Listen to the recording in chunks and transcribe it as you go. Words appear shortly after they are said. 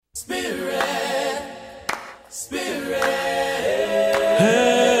Spirit, Spirit. Hey,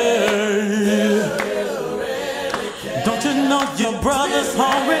 don't you know your brother's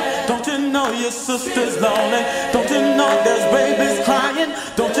hungry? Don't you know your sister's lonely? Don't you know there's babies crying?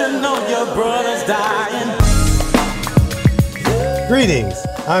 Don't you know your brother's dying? Greetings,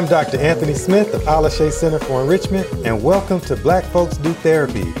 I'm Dr. Anthony Smith of Alashe Center for Enrichment, and welcome to Black Folks Do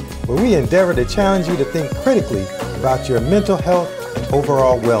Therapy, where we endeavor to challenge you to think critically about your mental health and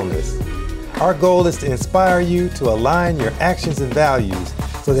overall wellness. Our goal is to inspire you to align your actions and values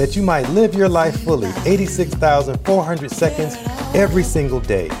so that you might live your life fully 86,400 seconds every single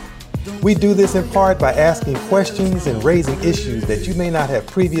day. We do this in part by asking questions and raising issues that you may not have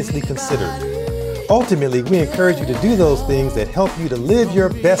previously considered. Ultimately, we encourage you to do those things that help you to live your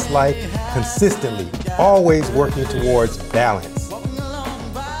best life consistently, always working towards balance.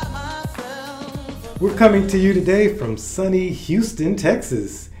 We're coming to you today from sunny Houston,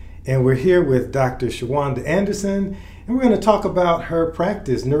 Texas, and we're here with Dr. Shawanda Anderson, and we're going to talk about her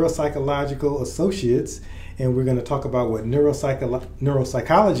practice, Neuropsychological Associates, and we're going to talk about what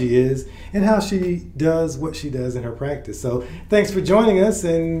neuropsychology is and how she does what she does in her practice. So thanks for joining us,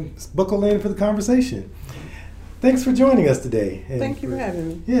 and buckle in for the conversation. Thanks for joining us today. Thank you for having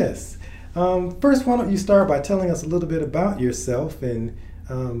me. Yes. First, why don't you start by telling us a little bit about yourself and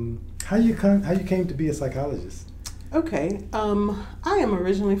how you came to be a psychologist? Okay. I am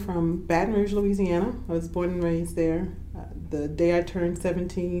originally from Baton Rouge, Louisiana. I was born and raised there. The day I turned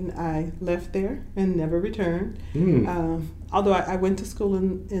 17, I left there and never returned. Although I went to school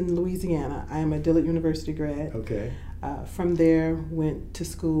in Louisiana. I am a Dillard University grad. Okay. From there, went to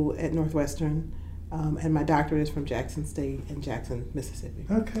school at Northwestern, and my doctorate is from Jackson State in Jackson, Mississippi.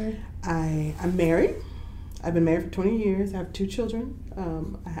 Okay. I'm married. I've been married for 20 years. I have 2 children.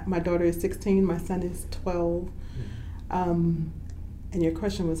 My daughter is 16. My son is 12. And your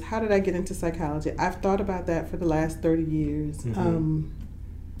question was, how did I get into psychology? I've thought about that for the last 30 years. Mm-hmm.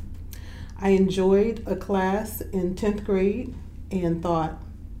 I enjoyed a class in 10th grade and thought,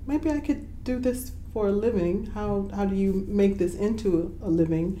 maybe I could do this for a living. How do you make this into a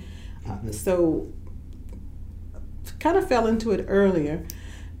living? So kind of fell into it earlier.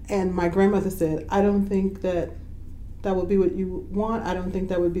 And my grandmother said, I don't think that would be what you want. I don't think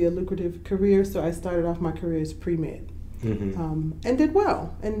that would be a lucrative career. So I started off my career as pre-med. Mm-hmm. And did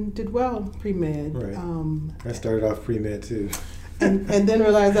well pre-med. Right. I started off pre-med too. and then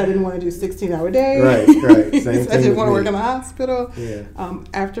realized I didn't want to do 16-hour days. Right. Same I didn't want to work in the hospital. Yeah.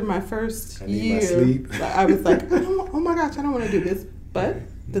 After my first year, my sleep. I was like, oh my gosh, I don't want to do this. But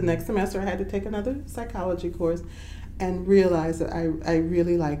the next semester I had to take another psychology course and realized that I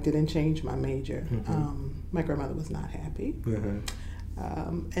really liked it and changed my major. My grandmother was not happy.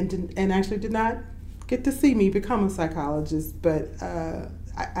 And actually did not get to see me become a psychologist, but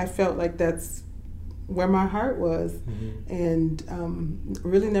I felt like that's where my heart was, and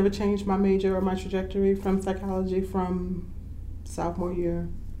really never changed my major or my trajectory from psychology from sophomore year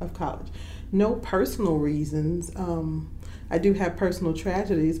of college. No personal reasons. I do have personal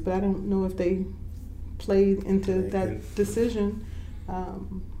tragedies, but I don't know if they played into that decision.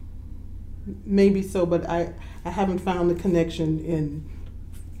 Maybe so, but I haven't found the connection in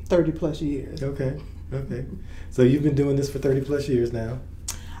 30 plus years. Okay. So you've been doing this for 30 plus years now?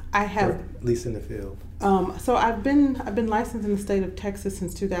 I have. Or at least in the field. So I've been licensed in the state of Texas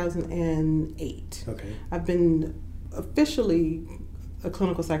since 2008. Okay. I've been officially a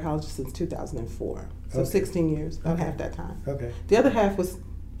clinical psychologist since 2004. So 16 years, about half that time. Okay. The other half was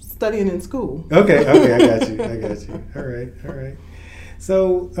studying in school. Okay, I got you. All right.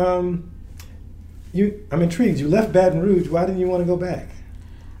 So I'm intrigued. You left Baton Rouge. Why didn't you want to go back?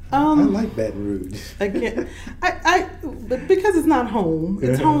 I like Baton Rouge. Again, but because it's not home.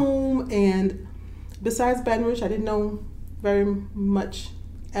 It's home, and besides Baton Rouge, I didn't know very much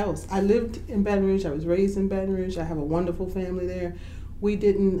else. I lived in Baton Rouge. I was raised in Baton Rouge. I have a wonderful family there.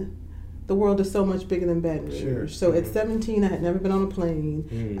 The world is so much bigger than Baton Rouge. Sure. So at 17, I had never been on a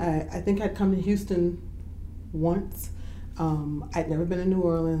plane. I think I'd come to Houston once. I'd never been in New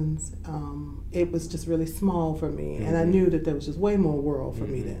Orleans. It was just really small for me, and I knew that there was just way more world for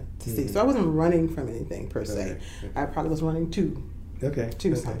me to see. So I wasn't running from anything per se. Okay. I probably was running to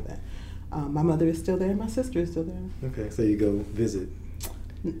something. My mother is still there. My sister is still there. Okay, so you go visit.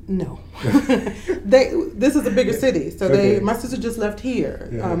 No. This is a bigger city. So my sister just left here.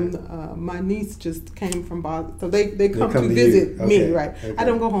 My niece just came from Boston. So they come to visit me, right? Okay. I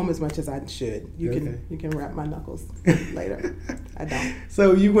don't go home as much as I should. You can wrap my knuckles later. I don't.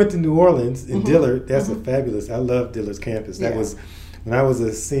 So you went to New Orleans in Dillard. That's a fabulous. I love Dillard's campus. That was when I was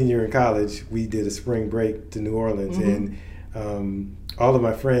a senior in college. We did a spring break to New Orleans, and all of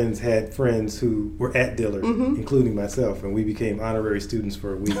my friends had friends who were at Dillard, including myself, and we became honorary students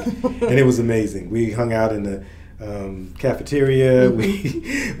for a week, and it was amazing. We hung out in the cafeteria.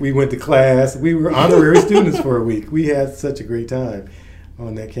 We went to class. We were honorary students for a week. We had such a great time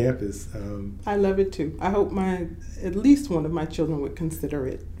on that campus. I love it too. I hope at least one of my children would consider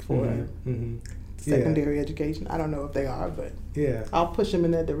it for secondary education. I don't know if they are, but I'll push them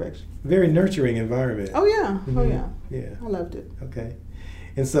in that direction. Very nurturing environment. Oh yeah, Yeah, I loved it. Okay,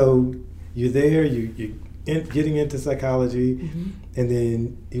 and so you're there. You're getting into psychology, and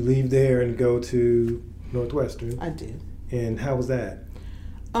then you leave there and go to Northwestern. I did. And how was that?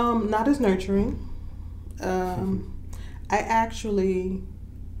 Not as nurturing. I actually,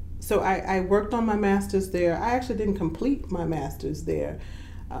 I worked on my master's there. I actually didn't complete my master's there.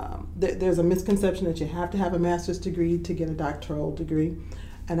 There's a misconception that you have to have a master's degree to get a doctoral degree.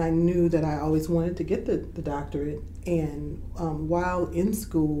 And I knew that I always wanted to get the doctorate. And while in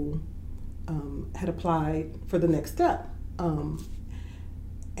school, had applied for the next step.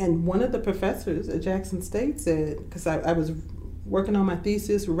 And one of the professors at Jackson State said, because I was working on my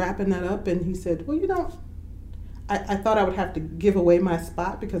thesis, wrapping that up, and he said, well, I thought I would have to give away my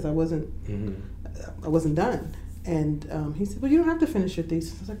spot because I wasn't done. And he said, well, you don't have to finish your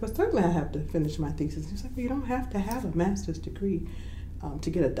thesis. I was like, well, certainly I have to finish my thesis. He was like, well, you don't have to have a master's degree to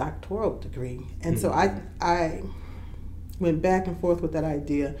get a doctoral degree. And so I went back and forth with that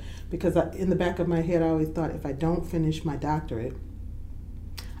idea because in the back of my head, I always thought if I don't finish my doctorate,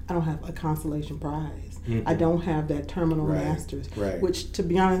 I don't have a consolation prize. I don't have that terminal master's, which, to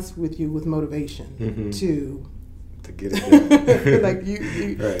be honest with you, was motivation to get it done. like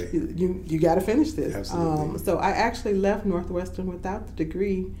you got to finish this. Absolutely. So I actually left Northwestern without the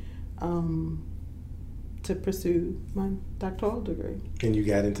degree to pursue my doctoral degree. And you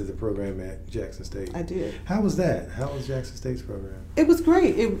got into the program at Jackson State. I did. How was that? How was Jackson State's program? It was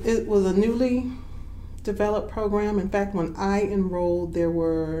great. It was a newly developed program. In fact, when I enrolled, there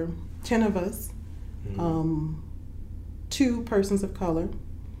were 10 of us, 2 persons of color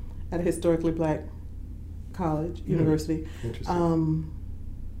at a historically black college, university. Interesting.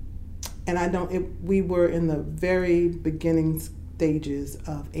 And we were in the very beginning stages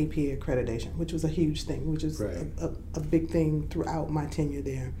of APA accreditation, which was a huge thing, which is a big thing throughout my tenure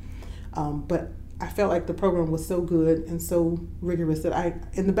there. But I felt like the program was so good and so rigorous that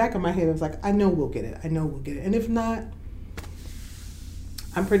in the back of my head, I was like, I know we'll get it. And if not,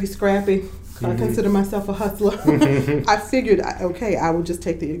 I'm pretty scrappy. I consider myself a hustler. I figured, okay, I will just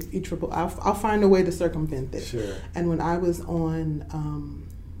take the EAAA. I'll find a way to circumvent this. Sure. And when I was on,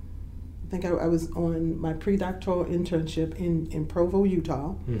 I think I was on my pre-doctoral internship in Provo,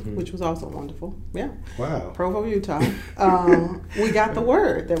 Utah, which was also wonderful. Yeah. Wow. Provo, Utah. We got the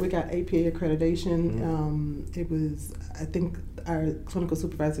word that we got APA accreditation. It was, I think our clinical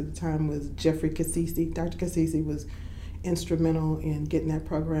supervisor at the time was Jeffrey Cassisi. Dr. Cassisi was instrumental in getting that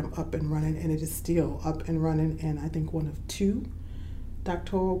program up and running, and it is still up and running, and I think one of 2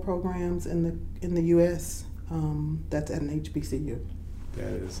 doctoral programs in the U.S. That's at an HBCU.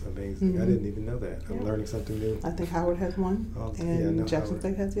 That is amazing. I didn't even know that. I'm learning something new. I think Howard has one, and Jackson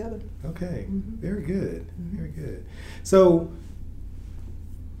State has the other. Okay, very good, very good. So,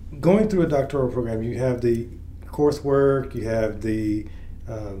 going through a doctoral program, you have the coursework, you have the,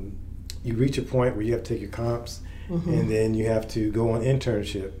 you reach a point where you have to take your comps, and then you have to go on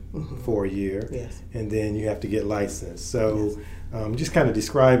internship for a year, and then you have to get licensed. So just kind of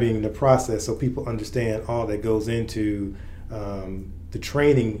describing the process so people understand all that goes into the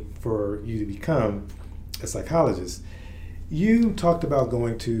training for you to become a psychologist. You talked about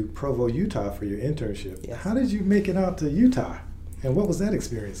going to Provo, Utah for your internship. Yes. How did you make it out to Utah? And what was that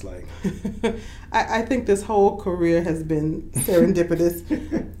experience like? I think this whole career has been serendipitous.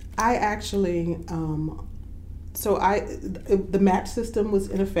 I actually... the match system was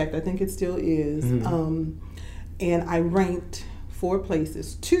in effect. I think it still is. And I ranked 4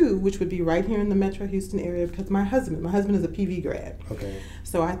 places, 2 which would be right here in the Metro Houston area because my husband is a PV grad. Okay.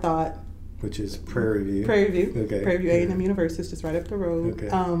 So I thought, which is Prairie View. Okay. Prairie View A&M University is just right up the road. Okay.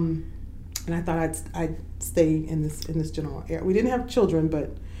 And I thought I'd stay in this general area. We didn't have children, but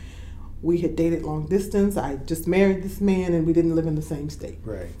we had dated long distance. I just married this man, and we didn't live in the same state.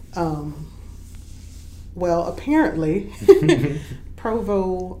 Right. Well, apparently,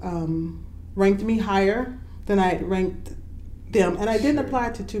 Provo ranked me higher than I had ranked them. And I didn't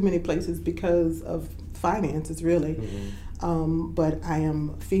apply to too many places because of finances, really. But I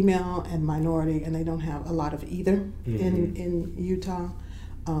am female and minority, and they don't have a lot of either in Utah.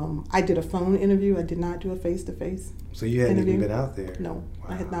 I did a phone interview. I did not do a face-to-face So you hadn't interview. even been out there? No, Wow.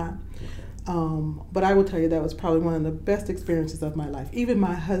 I had not. But I will tell you that was probably one of the best experiences of my life. Even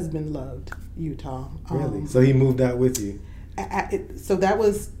my husband loved Utah. Really? So he moved out with you? So that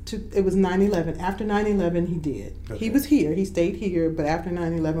was it was 9/11. After 9/11, he did. Okay. He was here. He stayed here. But after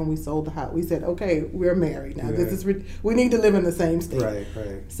 9/11, we sold the house. We said, okay, we're married now. Yeah. This is we need to live in the same state. Right,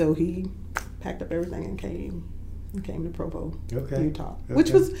 right. So he packed up everything and came to Provo, Okay. Utah, Okay.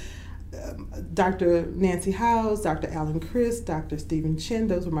 which was Dr. Nancy Howes, Dr. Alan Christ, Dr. Stephen Chin.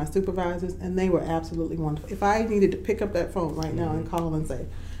 Those were my supervisors, and they were absolutely wonderful. If I needed to pick up that phone right now and call and say,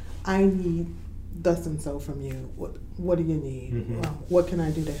 I need thus and so from you, what do you need? What can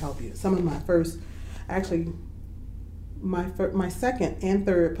I do to help you? Some of my first, actually, my second and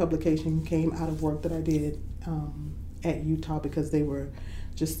third publication came out of work that I did at Utah, because they were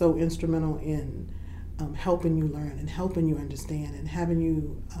just so instrumental in helping you learn and helping you understand and having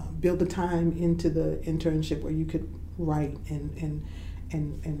you build the time into the internship where you could write and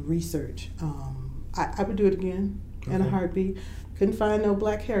research. I would do it again in a heartbeat. Couldn't find no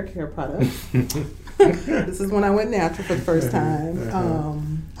black hair care products. This is when I went natural for the first time.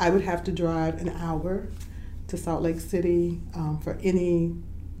 I would have to drive an hour to Salt Lake City for any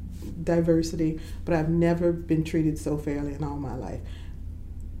diversity, but I've never been treated so fairly in all my life.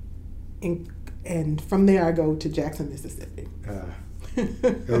 And from there I go to Jackson, Mississippi.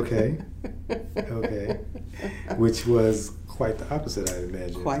 Okay. Which was quite the opposite, I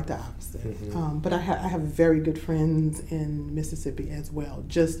imagine. Quite the opposite. But I have very good friends in Mississippi as well.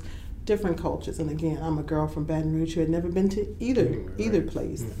 Just different cultures. And again, I'm a girl from Baton Rouge who had never been to either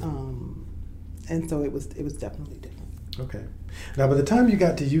place. And so it was definitely different. Okay. Now, by the time you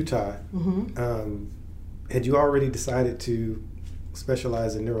got to Utah, had you already decided to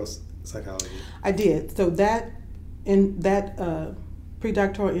specialize in neuropsychology? I did. So that predoctoral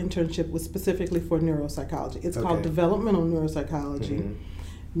internship was specifically for neuropsychology. It's called developmental neuropsychology,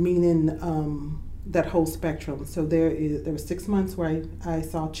 meaning that whole spectrum. So there were 6 months where I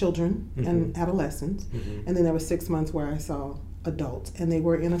saw children and adolescents, and then there were 6 months where I saw adults, and they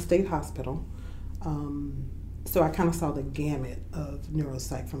were in a state hospital. So I kind of saw the gamut of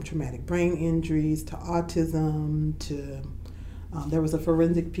neuropsych, from traumatic brain injuries to autism to there was a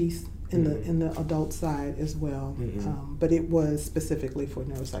forensic piece in the adult side as well, but it was specifically for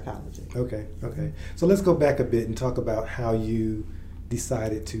neuropsychology. Okay. So let's go back a bit and talk about how you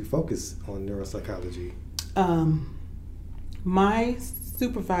decided to focus on neuropsychology. My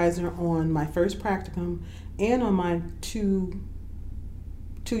supervisor on my first practicum and on my two-year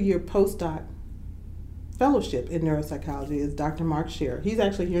postdoc fellowship in neuropsychology is Dr. Mark Scherer. He's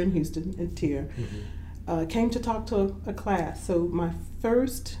actually here in Houston, in Tier. Came to talk to a class. So my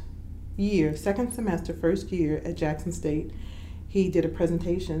first year, second semester, first year at Jackson State, he did a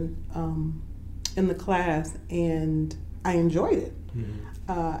presentation in the class, and I enjoyed it.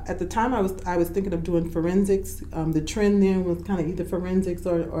 At the time, I was thinking of doing forensics. The trend then was kind of either forensics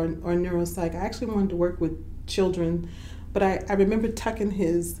or neuropsych. I actually wanted to work with children, but I remember tucking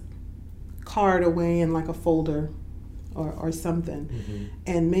his card away in like a folder or something.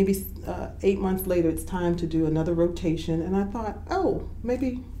 And maybe 8 months later, it's time to do another rotation. And I thought, oh,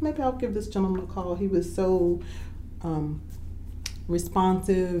 maybe I'll give this gentleman a call. He was so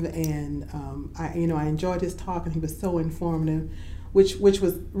responsive, and I enjoyed his talk, and he was so informative, which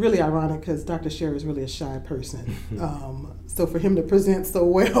was really ironic because Dr. Scherer is really a shy person. So for him to present so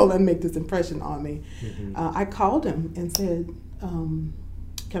well and make this impression on me, I called him and said,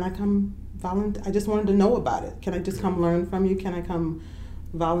 can I come volunteer? I just wanted to know about it. Can I just come learn from you? Can I come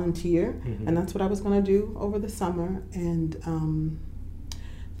volunteer? And that's what I was going to do over the summer. And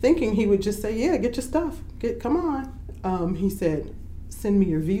thinking he would just say, yeah, get your stuff. Come on. He said, send me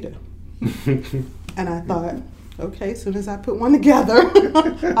your Vita. And I thought, okay, as soon as I put one together,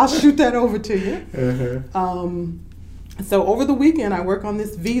 I'll shoot that over to you. So over the weekend, I work on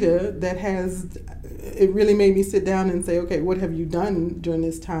this Vita that it really made me sit down and say, okay, what have you done during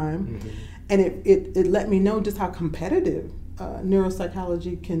this time? And it let me know just how competitive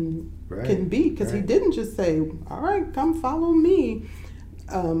neuropsychology can be, because he didn't just say, all right, come follow me.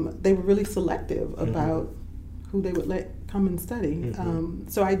 They were really selective about who they would let come and study.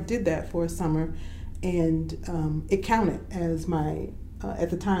 So I did that for a summer, and it counted as my, at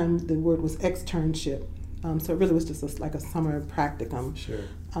the time the word was externship. So it really was just like a summer practicum.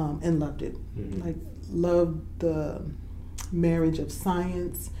 And loved it. Loved the marriage of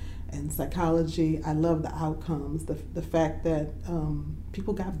science and psychology. I loved the outcomes, the fact that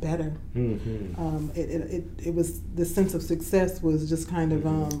people got better. It was, the sense of success was just kind of,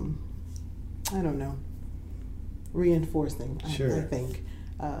 I don't know, reinforcing, I think.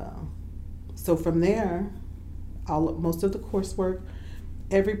 So from there, most of the coursework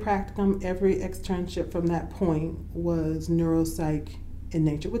every practicum, every externship from that point was neuropsych in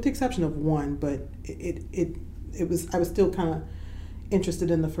nature, with the exception of one, but I was still kind of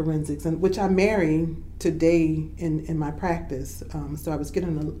interested in the forensics, and which I marry today in my practice. So I was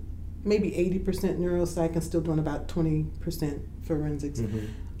getting maybe 80% neuropsych and still doing about 20% forensics.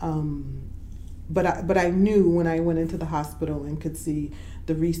 But I knew when I went into the hospital and could see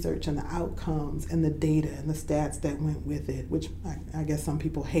the research and the outcomes and the data and the stats that went with it, which I guess some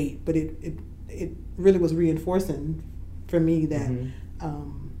people hate, but it really was reinforcing for me that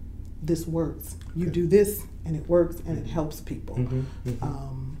this works. You do this and it works and it helps people.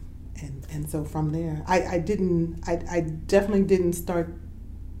 And so from there, I definitely didn't start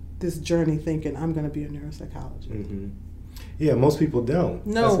this journey thinking I'm going to be a neuropsychologist. Yeah, most people don't.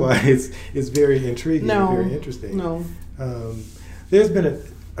 No. That's why it's very intriguing and very interesting. No. There's been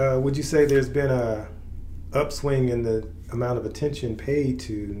would you say there's been a upswing in the amount of attention paid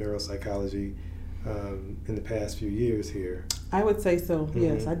to neuropsychology in the past few years here? I would say so,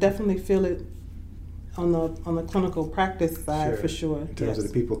 yes. I definitely feel it on the clinical practice side, for sure. In terms of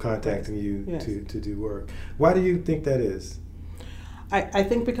the people contacting you to do work. Why do you think that is? I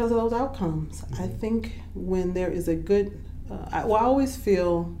think because of those outcomes. I think when there is a good, I always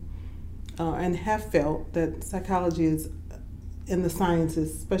feel and have felt that psychology is in the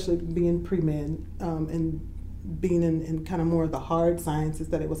sciences, especially being pre-med and being in kind of more of the hard sciences,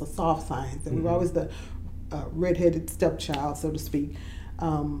 that it was a soft science, and we were always the redheaded stepchild, so to speak.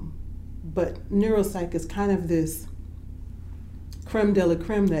 But neuropsych is kind of this creme de la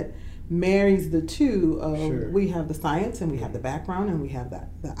creme that marries the two of we have the science and we have the background and we have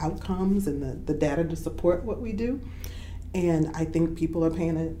the outcomes and the data to support what we do. And I think people are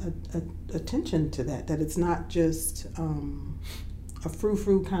paying attention to that it's not just a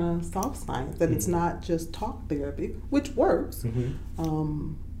frou-frou kind of soft science, that it's not just talk therapy, which works,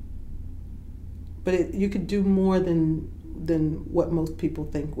 but you could do more than what most people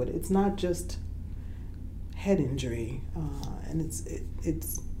think with it. It's not just head injury, and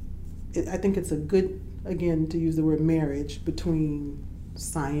I think it's a good, again, to use the word marriage between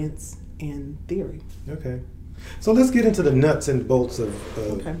science and theory. Okay. So let's get into the nuts and bolts of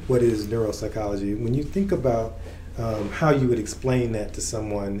what is neuropsychology. When you think about how you would explain that to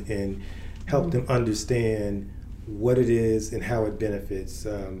someone and help them understand what it is and how it benefits,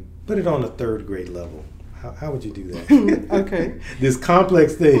 put it on a third grade level. How would you do that? Okay. This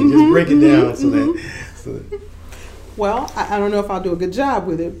complex thing, just break it down so that. Well, I don't know if I'll do a good job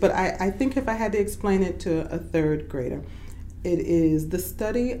with it, but I think if I had to explain it to a third grader, it is the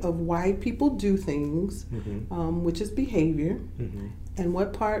study of why people do things, which is behavior, and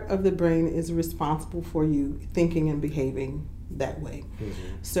what part of the brain is responsible for you thinking and behaving that way.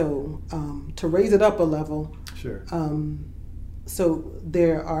 So to raise it up a level, so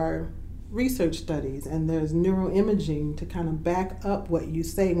there are research studies and there's neuroimaging to kind of back up what you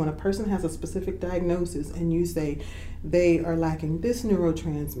say. When a person has a specific diagnosis and you say they are lacking this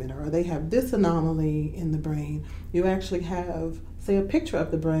neurotransmitter or they have this anomaly in the brain, you actually have, say, a picture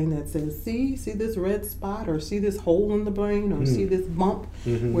of the brain that says, see this red spot, or see this hole in the brain, or see this bump,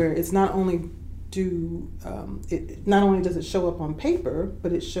 where it's not only not only does it show up on paper,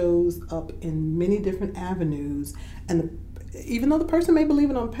 but it shows up in many different avenues. And even though the person may believe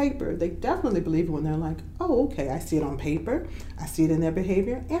it on paper, they definitely believe it when they're like, oh, okay, I see it on paper, I see it in their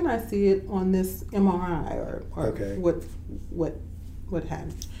behavior, and I see it on this MRI or what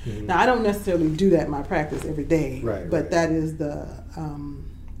have you. Now, I don't necessarily do that in my practice every day, but that is the,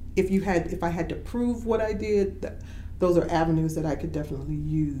 if I had to prove what I did, those are avenues that I could definitely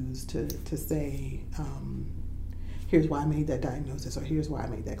use to say, here's why I made that diagnosis, or here's why I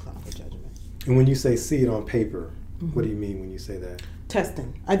made that clinical judgment. And when you say see it on paper, what do you mean when you say that?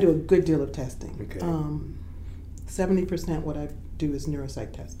 Testing. I do a good deal of testing. Okay. 70% what I do is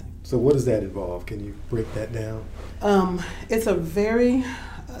neuropsych testing. So what does that involve? Can you break that down? It's a very,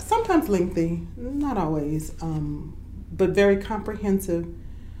 sometimes lengthy, not always, but very comprehensive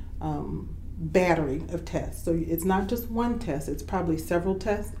battery of tests. So it's not just one test, it's probably several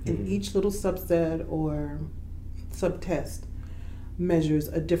tests, and each little subset or subtest measures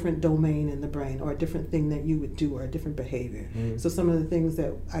a different domain in the brain, or a different thing that you would do, or a different behavior. So some of the things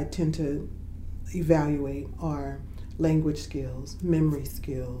that I tend to evaluate are language skills, memory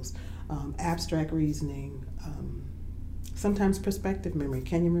skills, abstract reasoning, sometimes perspective memory.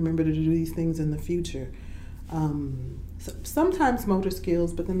 Can you remember to do these things in the future? Sometimes motor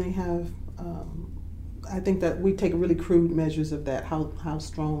skills, but then they have, I think that we take really crude measures of that, how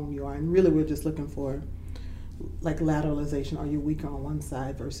strong you are, and really we're just looking for like lateralization. Are you weaker on one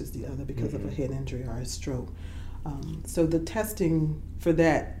side versus the other because of a head injury or a stroke? So the testing for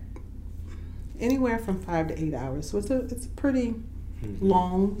that, anywhere from 5 to 8 hours. So it's a pretty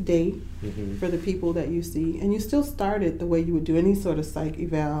long day for the people that you see. And you still start it the way you would do any sort of psych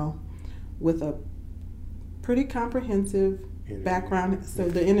eval, with a pretty comprehensive background. So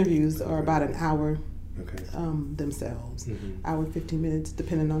the interviews are about an hour themselves, hour 15 minutes,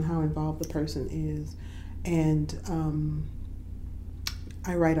 depending on how involved the person is. And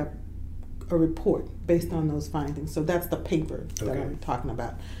I write up a report based on those findings. So that's the paper that I'm talking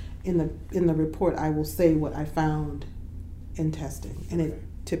about. In the report, I will say what I found in testing, and it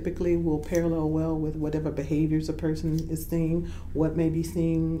typically will parallel well with whatever behaviors a person is seeing, what may be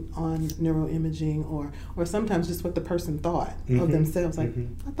seeing on neuroimaging, or sometimes just what the person thought of themselves. Like,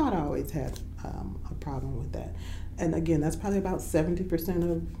 I thought I always had a problem with that. And again, that's probably about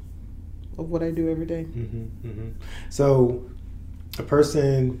 70% of what I do every day. So a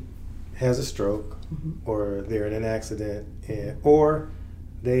person has a stroke, or they're in an accident, or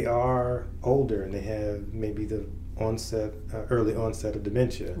they are older and they have maybe the early onset of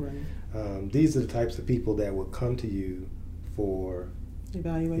dementia. Right. These are the types of people that will come to you for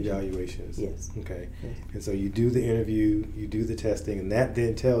Evaluations. Yes. Okay. Yes. And so you do the interview, you do the testing, and that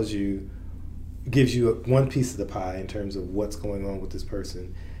then gives you one piece of the pie in terms of what's going on with this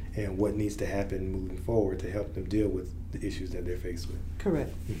person and what needs to happen moving forward to help them deal with the issues that they're faced with.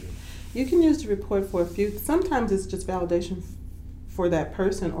 Correct. You can use the report for a few. Sometimes it's just validation for that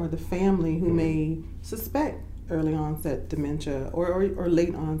person or the family who may suspect early onset dementia or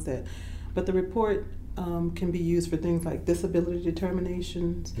late onset. But the report can be used for things like disability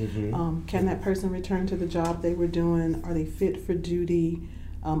determinations. Can that person return to the job they were doing? Are they fit for duty?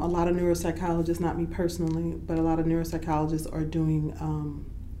 A lot of neuropsychologists, not me personally, but a lot of neuropsychologists are doing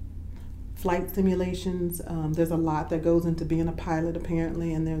flight simulations. There's a lot that goes into being a pilot,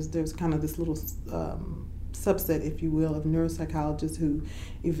 apparently, and there's kind of this little subset, if you will, of neuropsychologists who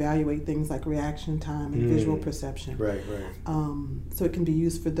evaluate things like reaction time and visual perception. Right. So it can be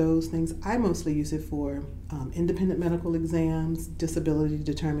used for those things. I mostly use it for independent medical exams, disability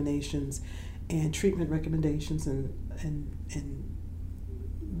determinations, and treatment recommendations, and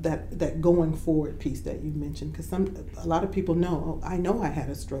that going forward piece that you mentioned, because a lot of people know, I know I had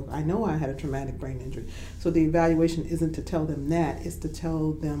a stroke, I know I had a traumatic brain injury. So the evaluation isn't to tell them that, it's to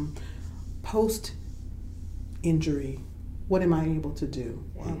tell them post injury, what am I able to do?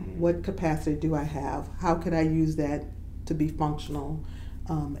 What capacity do I have? How could I use that to be functional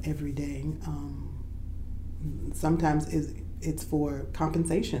every day? Sometimes it's for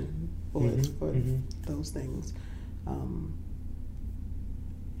compensation for those things.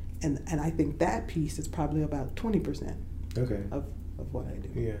 And I think that piece is probably about 20% of what I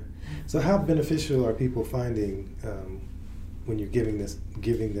do. Yeah. So how beneficial are people finding when you're giving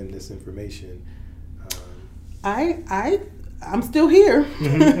them this information? I'm still here.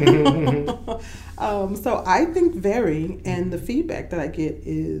 So I think very, and the feedback that I get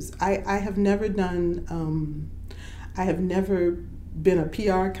is I have never done, I have never been a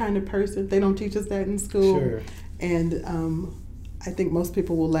PR kind of person. They don't teach us that in school. Sure. And I think most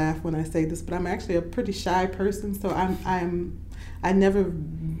people will laugh when I say this, but I'm actually a pretty shy person. So I never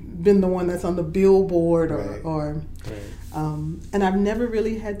been the one that's on the billboard or and I've never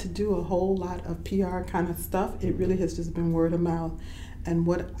really had to do a whole lot of PR kind of stuff. It really has just been word of mouth. And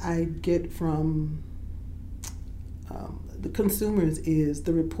what I get from the consumers is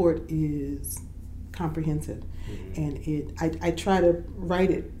the report is comprehensive. And I try to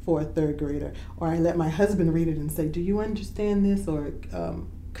write it for a third grader, or I let my husband read it and say, do you understand this? Or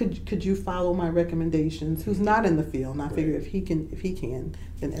could you follow my recommendations? Who's not in the field, and I figure if he can,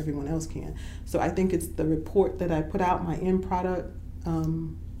 then everyone else can. So I think it's the report that I put out, my end product,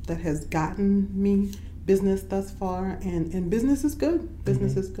 that has gotten me business thus far, and business is good.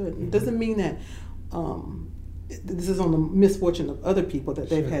 Business is good. It doesn't mean that this is on the misfortune of other people that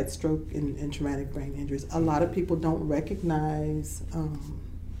they've had stroke and traumatic brain injuries. A lot of people don't recognize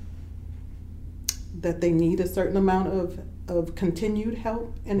that they need a certain amount of continued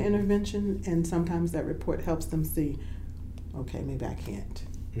help and intervention, and sometimes that report helps them see, okay, maybe I can't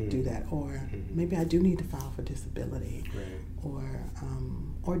do that, or maybe I do need to file for disability,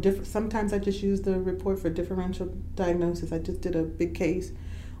 or different. Sometimes I just use the report for differential diagnosis. I just did a big case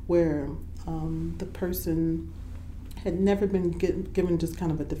where the person had never been given just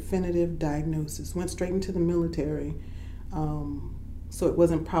kind of a definitive diagnosis, went straight into the military, so it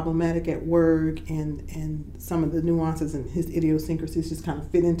wasn't problematic at work, and some of the nuances and his idiosyncrasies just kind of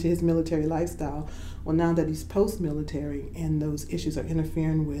fit into his military lifestyle. Well, now that he's post-military and those issues are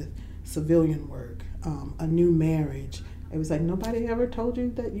interfering with civilian work, a new marriage, it was like, nobody ever told you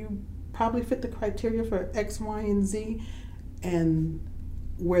that you probably fit the criteria for X, Y, and Z, and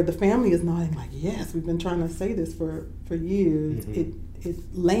where the family is nodding like, yes, we've been trying to say this for years. It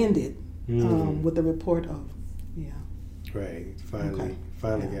landed with the report of, right, finally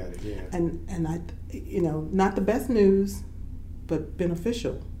got it, yeah. And I, not the best news, but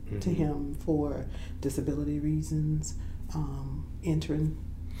beneficial to him for disability reasons, entering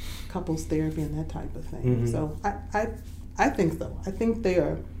couples therapy and that type of thing. So I think so. I think they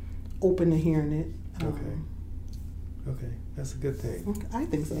are open to hearing it. Okay, that's a good thing. I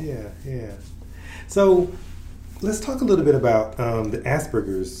think so. Yeah. So let's talk a little bit about the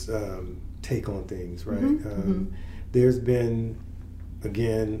Asperger's take on things, right? There's been,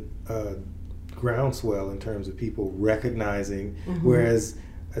 again, a groundswell in terms of people recognizing, whereas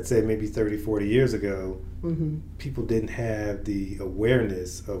I'd say maybe 30, 40 years ago, people didn't have the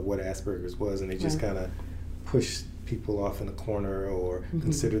awareness of what Asperger's was, and they just kind of pushed people off in a corner or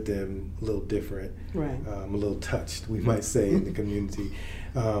considered them a little different, a little touched, we might say, in the community.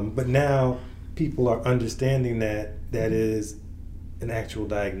 But now people are understanding that is an actual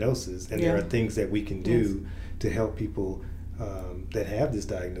diagnosis, and there are things that we can do to help people that have this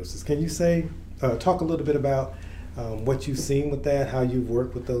diagnosis. Can you talk a little bit about what you've seen with that, how you've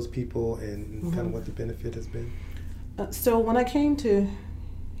worked with those people, and kind of what the benefit has been? So when I came to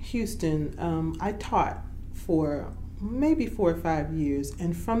Houston, I taught for maybe 4 or 5 years,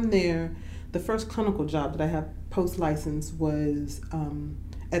 and from there, the first clinical job that I have post-license was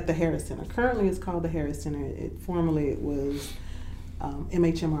at the Harris Center. Currently it's called the Harris Center. Formerly it was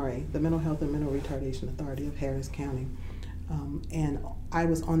MHMRA, the Mental Health and Mental Retardation Authority of Harris County. And I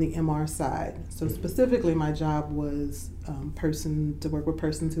was on the MR side. So specifically my job was to work with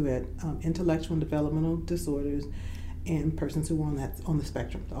persons who had intellectual and developmental disorders and persons who were on the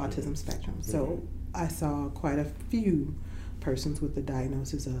spectrum, the autism spectrum. So I saw quite a few persons with the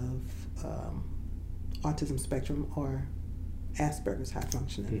diagnosis of autism spectrum or Asperger's high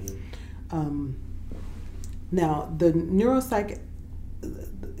functioning. Now the neuropsych,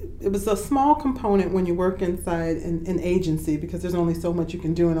 it was a small component when you work inside an agency, because there's only so much you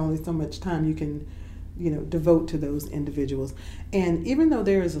can do and only so much time you can devote to those individuals. And even though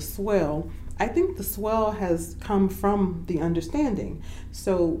there is a swell, I think the swell has come from the understanding.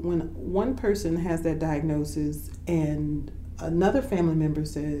 So when one person has that diagnosis and another family member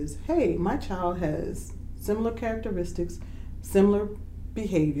says, hey, my child has similar characteristics, similar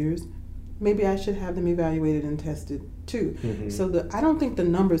behaviors, maybe I should have them evaluated and tested too. So I don't think the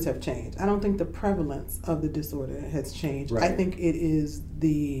numbers have changed. I don't think the prevalence of the disorder has changed. I think it is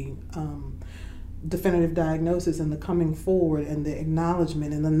the definitive diagnosis and the coming forward and the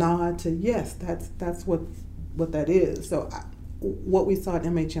acknowledgement and the nod to, yes, that's what that is. So what we saw at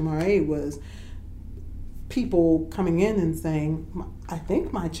MHMRA was people coming in and saying, I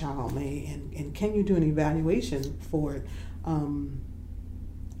think my child may, and can you do an evaluation for it?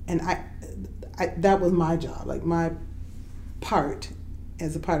 And I that was my job. Like my part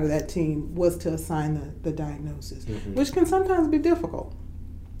as a part of that team was to assign the diagnosis, which can sometimes be difficult.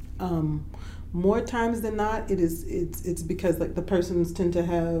 More times than not, it's because like the persons tend to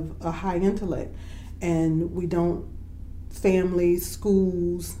have a high intellect, and families,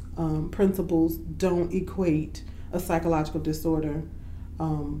 schools, principals don't equate a psychological disorder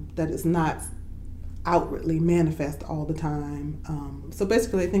that is not outwardly manifest all the time. So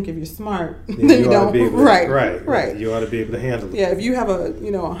basically, I think if you're smart, then you don't. Right. You ought to be able to handle it. Yeah, if you have a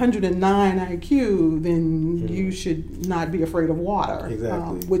 109 IQ, then you should not be afraid of water.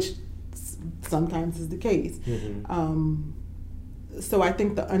 Exactly. Which sometimes is the case. So I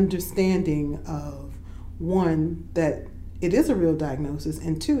think the understanding of, one, that it is a real diagnosis,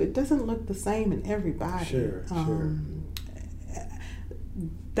 and two, it doesn't look the same in everybody. Sure.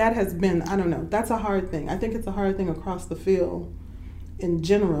 That has been, I don't know, that's a hard thing. I think it's a hard thing across the field in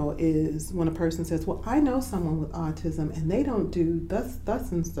general, is when a person says, well, I know someone with autism and they don't do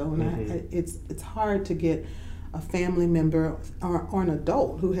thus and so. And it's hard to get a family member or an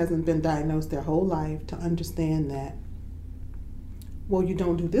adult who hasn't been diagnosed their whole life to understand that, well, you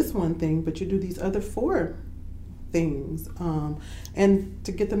don't do this one thing, but you do these other 4 things. And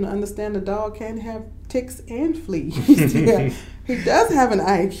to get them to understand the dog can have ticks and fleas. He does have an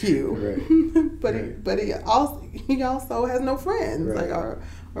IQ, but he also has no friends, or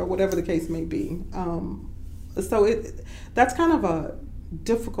whatever the case may be. So that's kind of a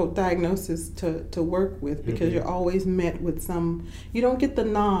difficult diagnosis to work with, because you're always met with you don't get the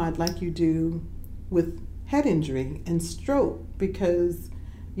nod like you do with head injury and stroke, because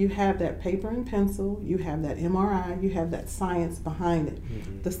you have that paper and pencil, you have that MRI, you have that science behind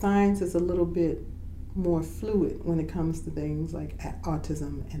it. The science is a little bit more fluid when it comes to things like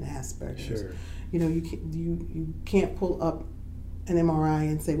autism and Asperger's. Sure. You know, you can't pull up an MRI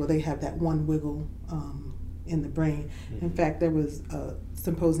and say, well, they have that one wiggle in the brain. Mm-hmm. In fact, there was a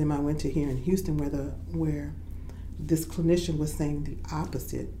symposium I went to here in Houston where this clinician was saying the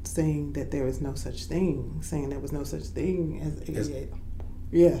opposite, saying that there is no such thing, saying there was no such thing as ADHD.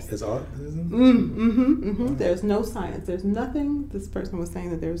 Yes. As autism? Wow. There's no science. There's nothing. This person was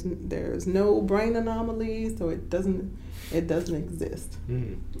saying that there's no brain anomalies, so it doesn't exist.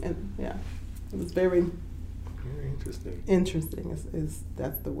 And yeah, it was very interesting. Interesting is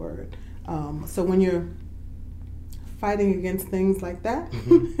that's the word. So when you're fighting against things like that,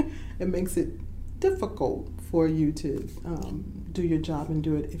 it makes it difficult for you to do your job and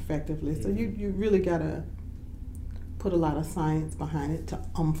do it effectively. So you really gotta put a lot of science behind it to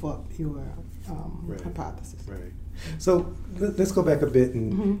up your hypothesis. Right. So let's go back a bit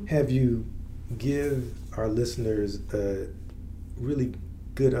and have you give our listeners a really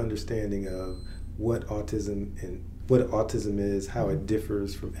good understanding of what autism is, how it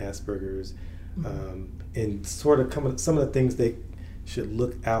differs from Asperger's, and sort of some of the things they should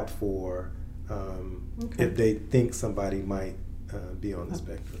look out for if they think somebody might be on the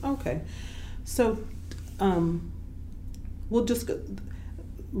spectrum. Okay. So we'll just go.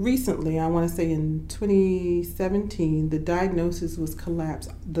 Recently, I want to say in 2017, the diagnosis was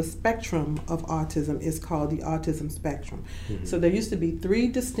collapsed. The spectrum of autism is called the autism spectrum. So there used to be 3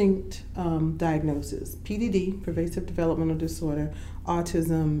 distinct diagnoses: PDD, pervasive developmental disorder,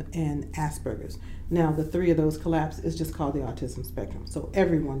 autism, and Asperger's. Now the 3 of those collapsed is just called the autism spectrum. So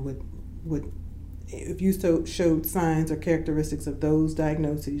everyone would if you showed signs or characteristics of those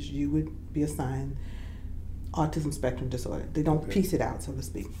diagnoses, you would be assigned autism spectrum disorder. They don't piece it out, so to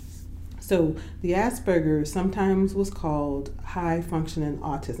speak. So the Asperger's sometimes was called high functioning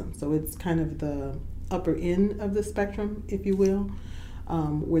autism. So it's kind of the upper end of the spectrum, if you will,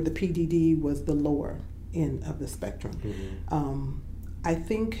 where the PDD was the lower end of the spectrum. I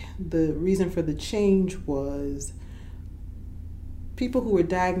think the reason for the change was people who were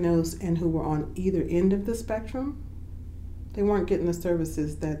diagnosed and who were on either end of the spectrum, they weren't getting the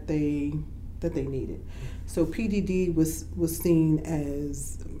services that they needed. So PDD was seen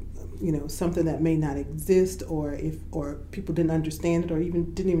as, you know, something that may not exist, or people didn't understand it, or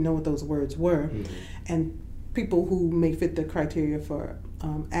didn't even know what those words were. And people who may fit the criteria for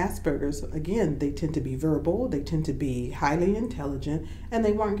Asperger's, again, they tend to be verbal, they tend to be highly intelligent, and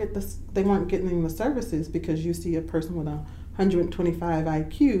they weren't getting the services, because you see a person with a 125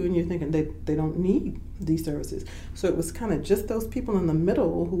 IQ and you're thinking they don't need these services. So it was kind of just those people in the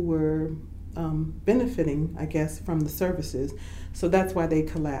middle who were benefiting, I guess, from the services. So that's why they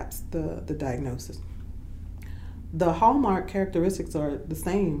collapsed the diagnosis. The hallmark characteristics are the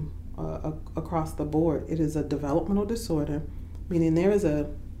same across the board. It is a developmental disorder, meaning there is a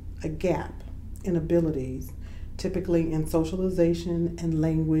gap in abilities, typically in socialization and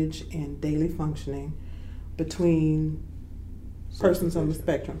language and daily functioning, between persons on the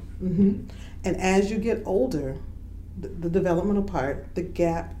spectrum. And as you get older, the developmental part, the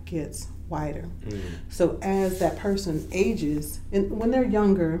gap gets wider. So as that person ages, and when they're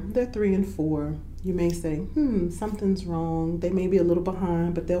younger, they're 3 and 4, you may say, something's wrong. They may be a little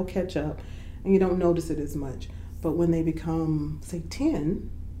behind, but they'll catch up, and you don't notice it as much. But when they become, say,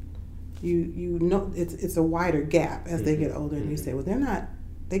 10, you know it's a wider gap as they get older, and you say, well,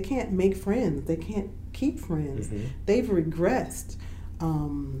 they can't make friends. They can't keep friends. They've regressed.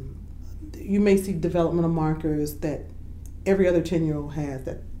 You may see developmental markers that every other 10-year-old has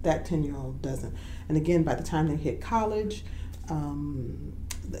that 10-year-old doesn't. And again, by the time they hit college,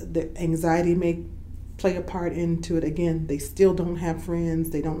 the anxiety may play a part into it. Again, they still don't have friends.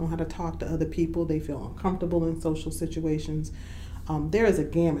 They don't know how to talk to other people. They feel uncomfortable in social situations. There is a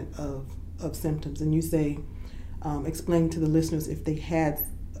gamut of symptoms. And you say, explain to the listeners, if they had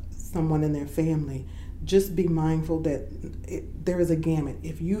someone in their family, just be mindful that there is a gamut.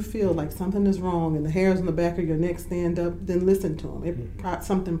 If you feel like something is wrong and the hairs on the back of your neck stand up, then listen to them.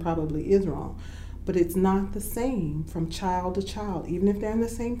 Something probably is wrong. But it's not the same from child to child, even if they're in the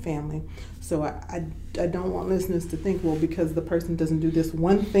same family. So I don't want listeners to think, well, because the person doesn't do this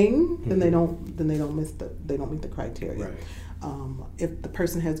one thing, then they don't meet the criteria. Right. If the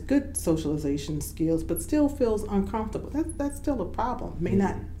person has good socialization skills but still feels uncomfortable, that's still a problem. May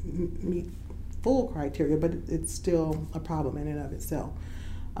not meet full criteria, but it's still a problem in and of itself.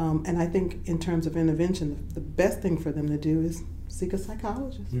 And I think in terms of intervention, the best thing for them to do is seek a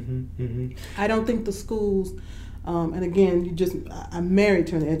psychologist. I don't think the schools And again, I'm married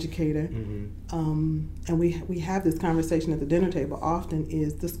to an educator, Mm-hmm. and we have this conversation at the dinner table often,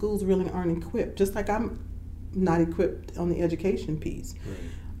 is the schools really aren't equipped, just like I'm not equipped on the education piece.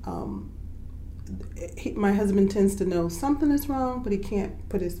 Right. My husband tends to know something is wrong, but he can't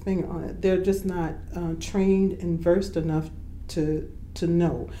put his finger on it. They're just not trained and versed enough to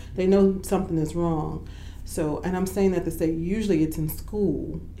know. They know something is wrong. So, and I'm saying that to say usually it's in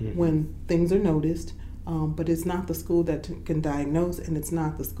school Mm-hmm. when things are noticed, but it's not the school that can diagnose, and it's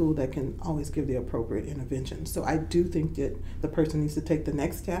not the school that can always give the appropriate intervention. So I do think that the person needs to take the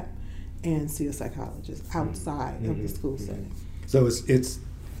next step and see a psychologist outside of the school setting. So it's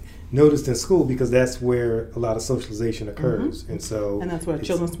noticed in school because that's where a lot of socialization occurs, and so And that's where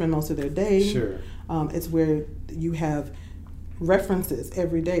children spend most of their day. Sure. It's where you have references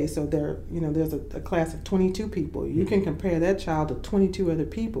every day. So there's a class of 22 people. You can compare that child to 22 other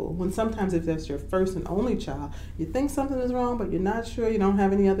people. When sometimes if that's your first and only child, you think something is wrong, but you're not sure. You don't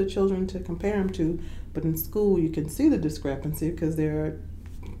have any other children to compare them to. But in school, you can see the discrepancy because there are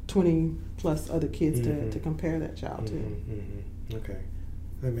 20 plus other kids to compare that child to. Mm-hmm. Okay,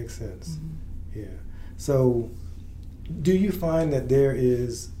 that makes sense. Yeah. So, do you find that there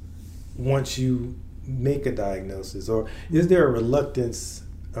is, once you make a diagnosis, or is there a reluctance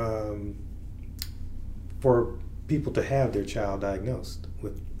for people to have their child diagnosed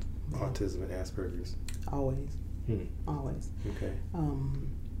with autism and Asperger's? Always. Always. Okay.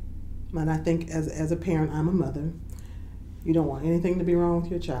 And I think as a parent, I'm a mother. You don't want anything to be wrong with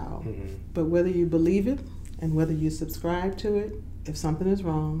your child. But whether you believe it and whether you subscribe to it, if something is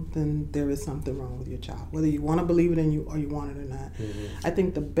wrong, then there is something wrong with your child. Whether you want to believe it or you want it or not. I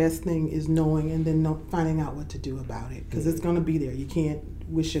think the best thing is knowing and then finding out what to do about it, because it's going to be there. You can't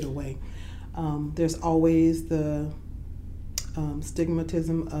wish it away. There's always the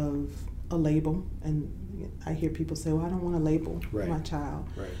stigmatism of a label, and I hear people say, well, I don't want to label my child.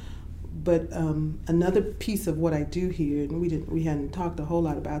 Right. But another piece of what I do here, and we hadn't talked a whole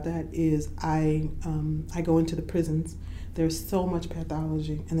lot about that, is I go into the prisons. There's so much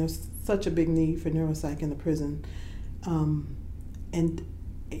pathology, and there's such a big need for neuropsych in the prison. And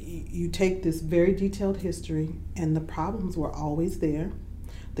you take this very detailed history, and the problems were always there.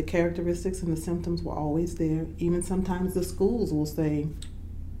 The characteristics and the symptoms were always there. Even sometimes the schools will say,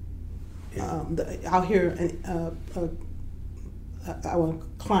 I'll hear a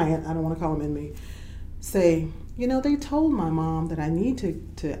client, I don't want to call him inmate, say, they told my mom that I need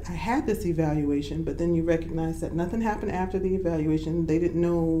I had this evaluation, but then you recognize that nothing happened after the evaluation. They didn't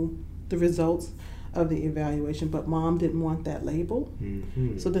know the results of the evaluation, but mom didn't want that label.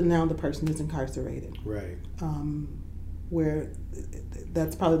 So then now the person is incarcerated. Right. Where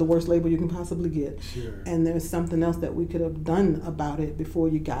that's probably the worst label you can possibly get. Sure. And there's something else that we could have done about it before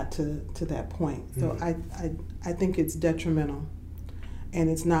you got to that point. So I think it's detrimental, and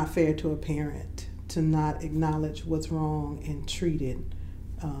it's not fair to a parent to not acknowledge what's wrong and treat it,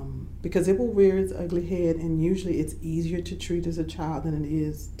 because it will rear its ugly head, and usually it's easier to treat as a child than it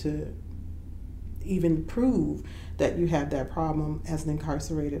is to even prove that you have that problem as an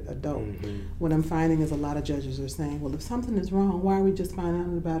incarcerated adult. What I'm finding is a lot of judges are saying, well, if something is wrong, why are we just finding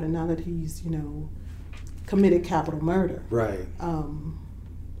out about it now that he's, committed capital murder? Right. And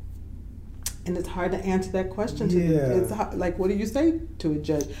it's hard to answer that question to them. It's hard, like, what do you say to a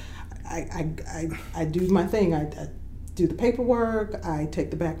judge? I do my thing. I do the paperwork. I take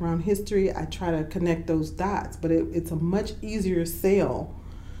the background history. I try to connect those dots. But it's a much easier sell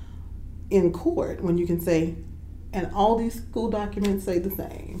in court when you can say, and all these school documents say the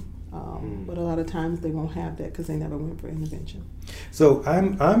same. But a lot of times they won't have that because they never went for intervention. So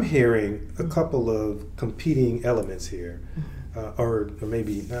I'm hearing a couple of competing elements here, or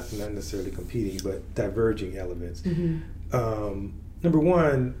maybe not necessarily competing, but diverging elements. Number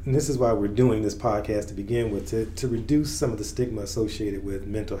one, and this is why we're doing this podcast to begin with, to reduce some of the stigma associated with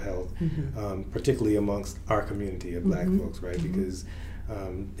mental health, particularly amongst our community of Black folks, right? Because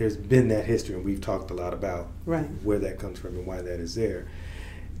there's been that history, and we've talked a lot about where that comes from and why that is there.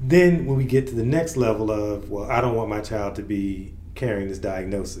 Then when we get to the next level of, well, I don't want my child to be carrying this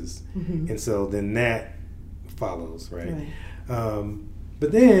diagnosis, and so then that follows, right?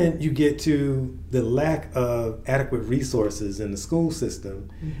 But then you get to the lack of adequate resources in the school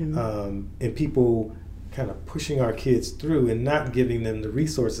system, and people kind of pushing our kids through and not giving them the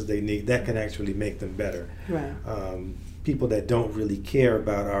resources they need that can actually make them better. People that don't really care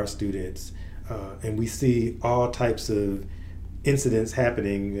about our students, and we see all types of incidents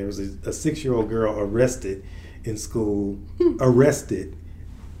happening. There was a 6-year-old girl arrested in school,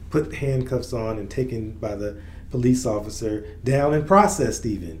 put handcuffs on and taken by the police officer down and processed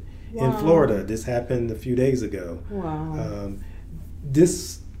even. in Florida. This happened a few days ago. Wow.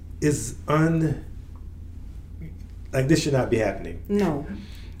 This is like this should not be happening. No.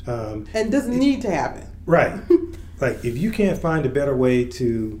 And doesn't need to happen. Right. Like if you can't find a better way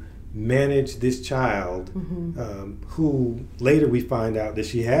to manage this child, who later we find out that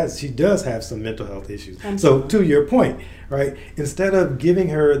she does have some mental health issues. So to your point, right, instead of giving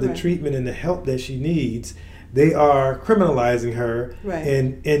her the treatment and the help that she needs, they are criminalizing her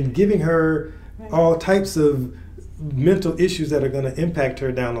and giving her all types of mental issues that are going to impact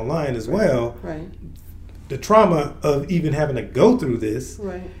her down the line as well. Right. The trauma of even having to go through this.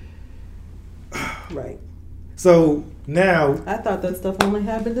 Right. Right. So now, I thought that stuff only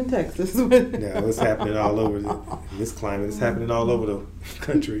happened in Texas. no, it's happening all over this climate. It's happening all over the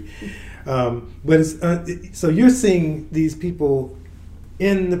country. But it's so you're seeing these people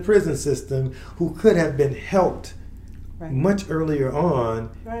in the prison system who could have been helped much earlier on,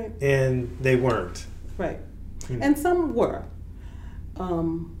 and they weren't. Right. And some were.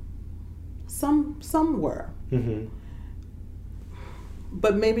 Some were. Mm-hmm.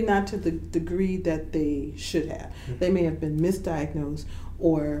 But maybe not to the degree that they should have. Mm-hmm. They may have been misdiagnosed,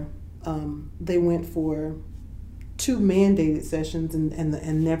 or they went for 2 mandated sessions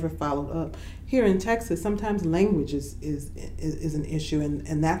and never followed up. Here in Texas, sometimes language is an issue,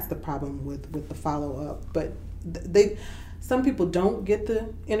 and that's the problem with the follow up. But some people don't get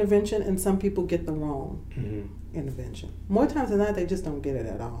the intervention, and some people get the wrong intervention. More times than not, they just don't get it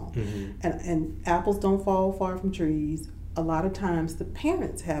at all. Mm-hmm. And apples don't fall far from trees. A lot of times the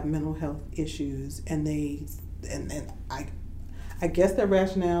parents have mental health issues, and I guess their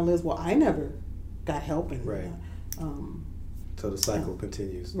rationale is, well, I never got help. And, so the cycle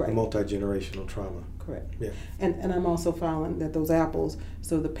continues. Right. The multi-generational trauma. Correct. Yeah. And I'm also following that those apples,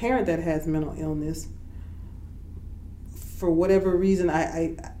 so the parent that has mental illness, for whatever reason,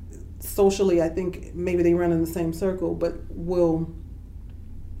 I socially, I think maybe they run in the same circle, but will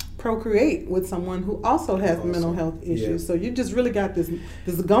procreate with someone who also has mental health issues. Yeah. So you just really got this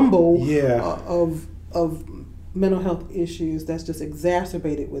gumbo of mental health issues that's just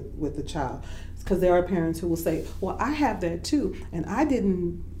exacerbated with the child. Because there are parents who will say, well, I have that too, and I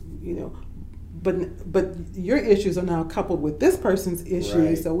didn't, but your issues are now coupled with this person's issues.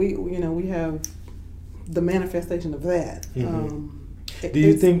 Right. So we have the manifestation of that. Mm-hmm. Do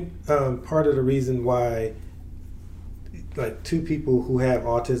you think part of the reason why, like, 2 people who have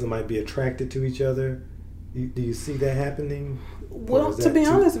autism might be attracted to each other? Do you see that happening? Well, to be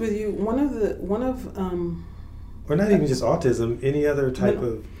honest with you, one of or not even just autism, any other type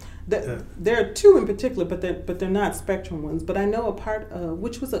of. There are 2 in particular, but they're not spectrum ones. But I know a part of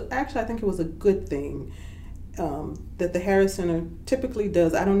which was actually I think it was a good thing that the Harris Center typically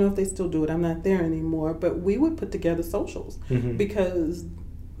does. I don't know if they still do it. I'm not there anymore. But we would put together socials because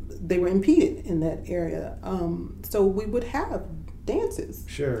they were impeded in that area. So we would have dances,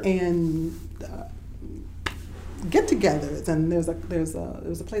 and get-togethers. And there's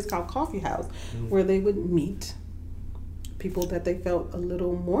a place called Coffee House where they would meet people that they felt a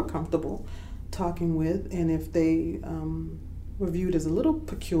little more comfortable talking with, and if they were viewed as a little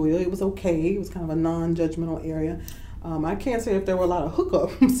peculiar, it was okay. It was kind of a non-judgmental area. I can't say if there were a lot of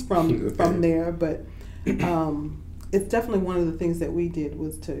hookups from there, but it's definitely one of the things that we did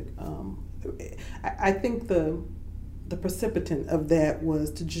was to. I think the precipitant of that was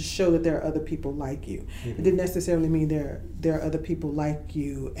to just show that there are other people like you. It didn't necessarily mean there are other people like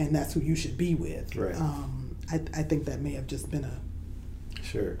you, and that's who you should be with. Right. I think that may have just been a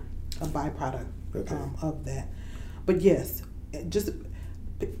byproduct of that. But yes, just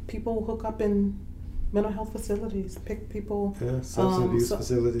people hook up in mental health facilities, pick people. Yeah, substance abuse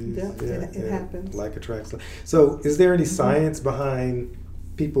facilities. It happens. Like attracts. So is there any science behind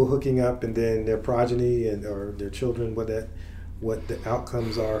people hooking up and then their progeny or their children, what the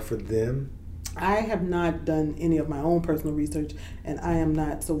outcomes are for them? I have not done any of my own personal research, and I am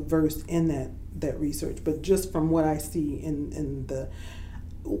not so versed in that research, but just from what I see in the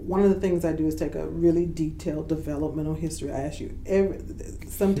one of the things I do is take a really detailed developmental history. I ask you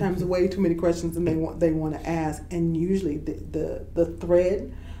sometimes way too many questions than they want to ask, and usually the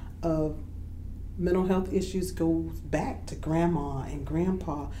thread of mental health issues goes back to grandma and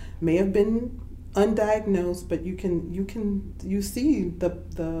grandpa. May have been undiagnosed, but you see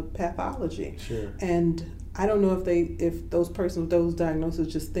the pathology. Sure. And I don't know if those persons with those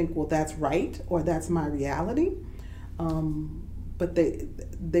diagnoses just think, well, that's right or that's my reality. But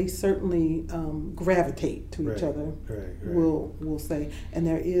they certainly gravitate to each other. Right. We'll say, and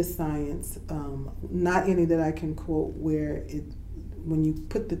there is science, not any that I can quote, where when you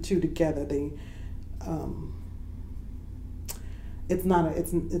put the 2 together,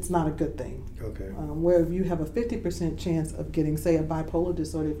 it's not a good thing. Okay. Where if you have a 50% chance of getting, say, a bipolar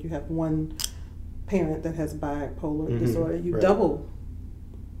disorder, if you have one parent that has bipolar disorder, you double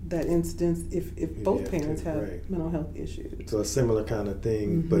that instance if both parents have mental health issues. So a similar kind of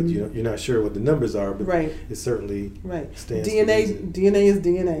thing, but you're not sure what the numbers are, but it certainly stands DNA is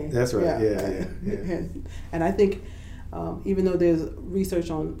DNA. That's right. Yeah. And I think even though there's research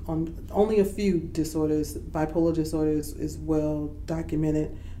on only a few disorders, bipolar disorder is well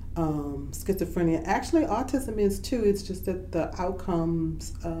documented. Schizophrenia, actually autism is too. It's just that the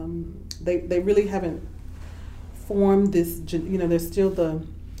outcomes, they really haven't formed this, there's still the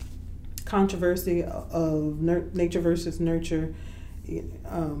controversy of nature versus nurture.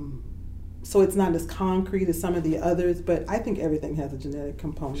 So it's not as concrete as some of the others, but I think everything has a genetic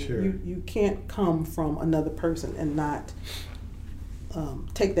component. Sure. You can't come from another person and not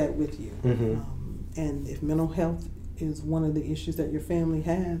take that with you. And if mental health is one of the issues that your family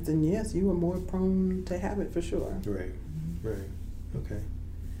has, then yes, you are more prone to have it for sure. Right. Okay.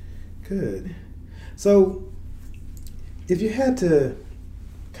 Good. So if you had to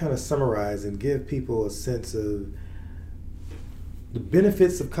kind of summarize and give people a sense of the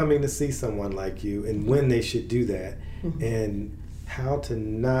benefits of coming to see someone like you and when they should do that, and how to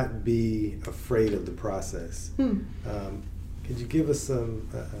not be afraid of the process, could you give us a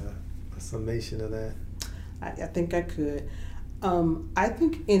summation of that? I think I could. I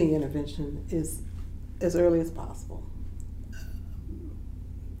think any intervention is as early as possible.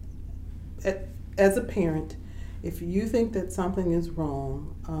 As a parent, if you think that something is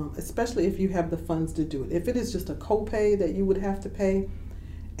wrong, especially if you have the funds to do it, if it is just a copay that you would have to pay,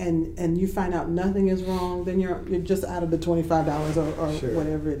 and you find out nothing is wrong, then you're just out of the $25 or Sure.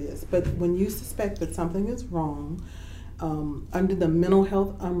 whatever it is. But when you suspect that something is wrong, under the mental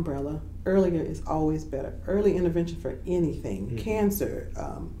health umbrella, earlier is always better. Early intervention for anything, cancer,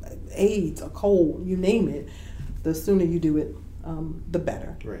 AIDS, a cold, you name it, the sooner you do it, the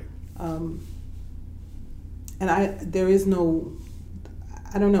better. Right. And there's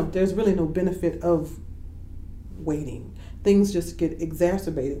really no benefit of waiting. Things just get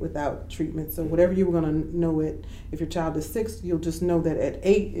exacerbated without treatment. So whatever you were going to know if your child is 6, you'll just know that at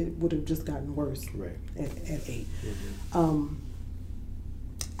 8 it would have just gotten worse. Right. At 8.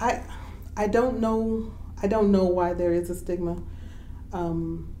 I don't know why there is a stigma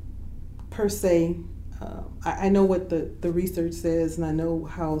per se. I know what the research says, and I know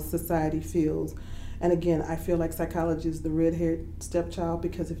how society feels. And again, I feel like psychology is the red-haired stepchild,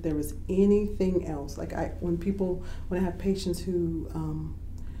 because if there was anything else, like when I have patients who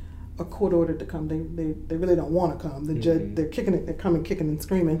are court ordered to come, they really don't want to come. The judge, they're coming kicking and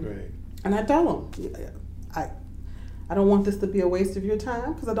screaming. Right. And I tell them, I don't want this to be a waste of your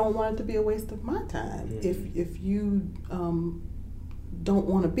time, because I don't want it to be a waste of my time. If you don't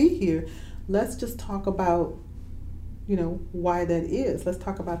want to be here, let's just talk about why that is. Let's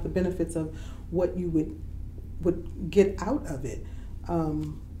talk about the benefits of what you would get out of it.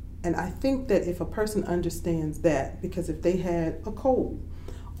 And I think that if a person understands that, because if they had a cold,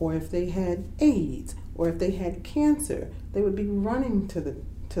 or if they had AIDS, or if they had cancer, they would be running to the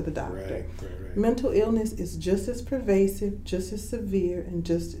doctor. Right. Mental illness is just as pervasive, just as severe, and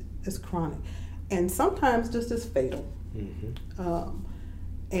just as chronic, and sometimes just as fatal.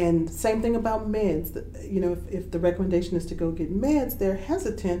 And same thing about meds. If the recommendation is to go get meds, they're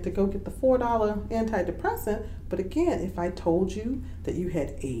hesitant to go get the $4 antidepressant. But again, if I told you that you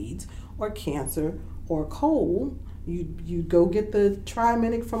had AIDS or cancer or a cold, you'd go get the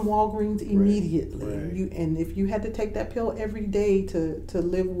Triaminic from Walgreens immediately. Right. And if you had to take that pill every day to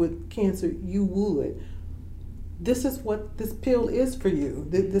live with cancer, you would. This is what this pill is for you,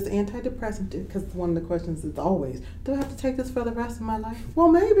 this antidepressant, because one of the questions is always, do I have to take this for the rest of my life? Well,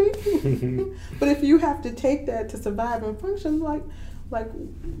 maybe. But if you have to take that to survive and function, like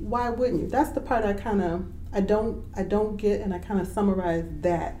why wouldn't you? That's the part I don't get, and I kind of summarize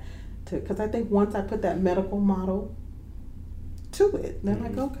that, because I think once I put that medical model to it, then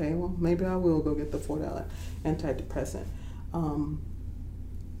like, okay, well, maybe I will go get the $4 antidepressant.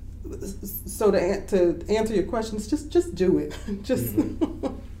 So to answer your questions, just do it. Just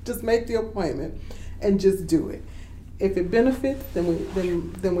make the appointment and just do it. If it benefits, then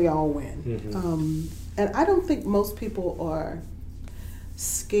we all win. And I don't think most people are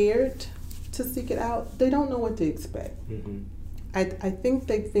scared to seek it out. They don't know what to expect. I think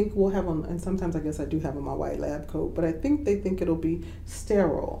they think we'll have on, and sometimes I guess I do have on my white lab coat, but I think they think it'll be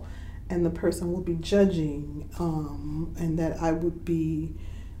sterile, and the person will be judging, and that I would be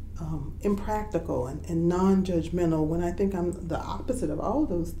impractical and non-judgmental, when I think I'm the opposite of all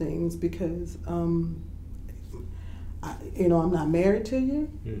those things, because I'm not married to you.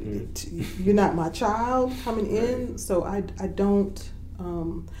 You're not my child coming in. So I don't.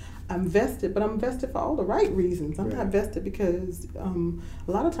 I'm vested, but I'm vested for all the right reasons. I'm not vested because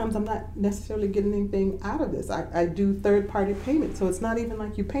a lot of times I'm not necessarily getting anything out of this. I do third-party payments, so it's not even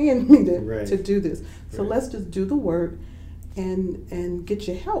like you're paying me to do this. So let's just do the work and get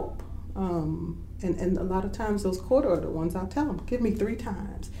your help. And a lot of times those court order ones, I'll tell them, give me 3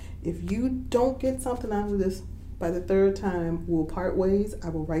 times. If you don't get something out of this by the 3rd time, we'll part ways. I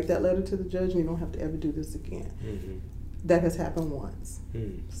will write that letter to the judge, and you don't have to ever do this again. That has happened once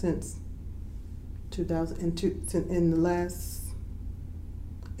since 2002. In the last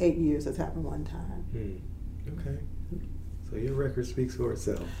 8 years, it's happened one time. Okay, so your record speaks for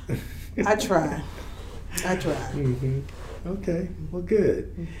itself. I try. Okay, well,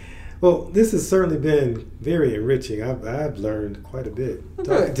 good. Well, this has certainly been very enriching. I've learned quite a bit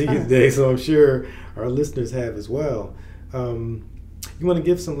talking to you today, so I'm sure our listeners have as well. You want to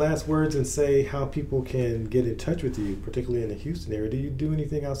give some last words and say how people can get in touch with you, particularly in the Houston area? Do you do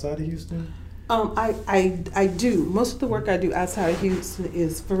anything outside of Houston? I do. Most of the work I do outside of Houston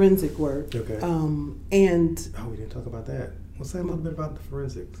is forensic work. Okay. And we didn't talk about that. Let's say a little bit about the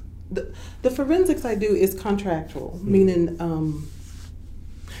forensics. The forensics I do is contractual, meaning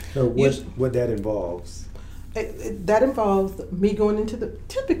what that involves. That involves me going into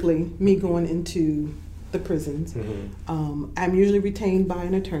the prisons. I'm usually retained by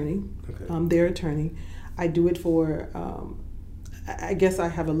an attorney, their attorney. I do it for, I guess I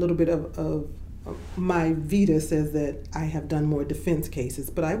have a little bit of my vita says that I have done more defense cases,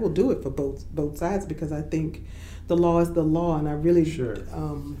 but I will do it for both sides because I think the law is the law, and I really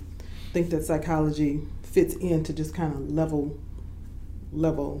think that psychology fits in to just kind of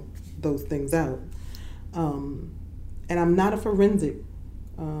level those things out. And I'm not a forensic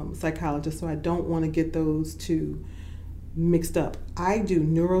psychologist, so I don't want to get those two mixed up. I do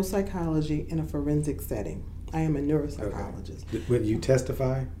neuropsychology in a forensic setting. I am a neuropsychologist. Okay. When you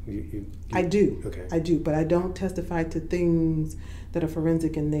testify? I do. Okay. I do, but I don't testify to things that are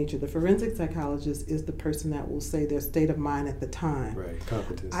forensic in nature. The forensic psychologist is the person that will say their state of mind at the time. Right,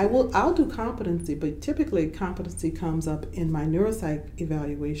 competency. I'll do competency, but typically competency comes up in my neuropsych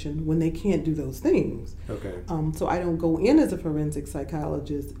evaluation when they can't do those things. Okay. So I don't go in as a forensic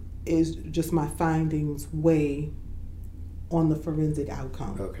psychologist. Is just my findings weigh on the forensic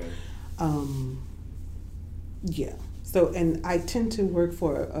outcome. Okay. Yeah. So, and I tend to work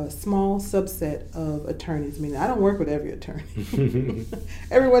for a small subset of attorneys. Meaning, I don't work with every attorney.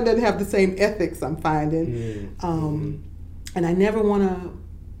 Everyone doesn't have the same ethics, I'm finding. And I never want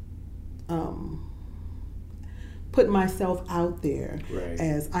to put myself out there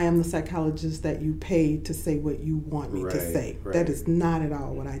as I am the psychologist that you pay to say what you want me to say. That is not at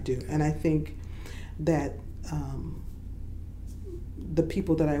all what I do. And I think that the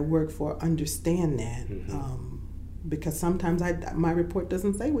people that I work for understand that. Because sometimes my report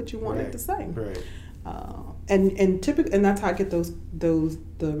doesn't say what you want it to say, and typically, and that's how I get the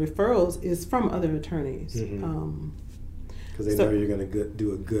referrals is from other attorneys, because they know you're going to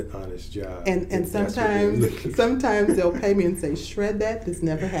do a good, honest job. And sometimes they'll pay me and say, "Shred that. This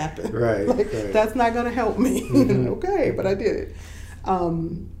never happened. That's not going to help me." Okay, but I did it.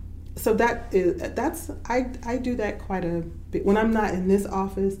 So I do that quite a bit when I'm not in this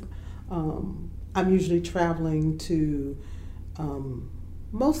office. I'm usually traveling to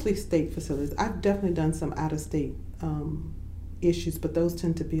mostly state facilities. I've definitely done some out-of-state issues, but those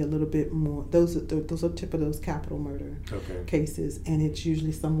tend to be a little bit more. Those are typical those capital murder cases, and it's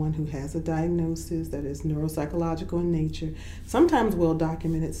usually someone who has a diagnosis that is neuropsychological in nature. Sometimes well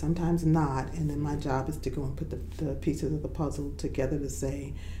documented, sometimes not, and then my job is to go and put the pieces of the puzzle together to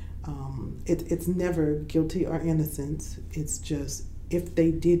say it's never guilty or innocence. It's just, if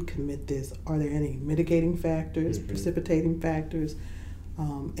they did commit this, are there any mitigating factors, precipitating factors?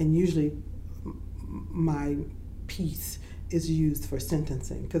 And usually my piece is used for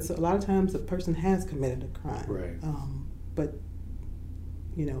sentencing, because a lot of times the person has committed a crime. But,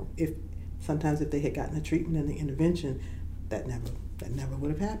 if they had gotten the treatment and the intervention, that never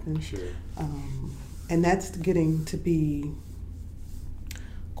would have happened. And that's getting to be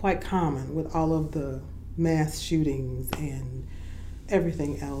quite common with all of the mass shootings and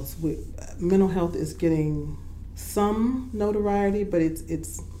everything else. Mental health is getting some notoriety, but it's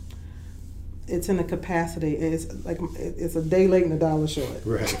in a capacity. It's a day late and a dollar short.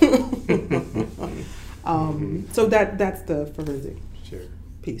 So that's the forensic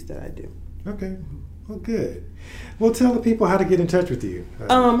piece that I do. Okay. Well, good. Well, tell the people how to get in touch with you.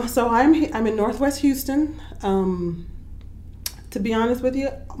 So I'm in Northwest Houston. To be honest with you,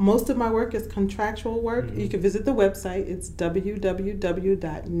 most of my work is contractual work. You can visit the website. It's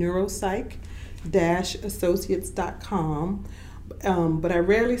www.neuropsych-associates.com. But I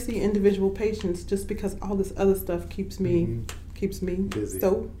rarely see individual patients just because all this other stuff keeps me busy.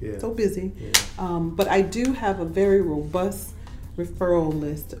 so busy. Yeah. But I do have a very robust referral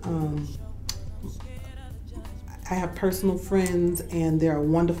list. I have personal friends, and there are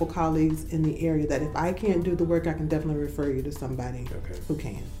wonderful colleagues in the area that if I can't do the work, I can definitely refer you to somebody who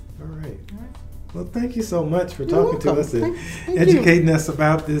can. All right. Well, thank you so much for talking to us and Thank educating us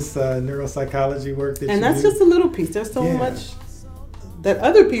about this neuropsychology work that you do. And that's just a little piece. There's so much that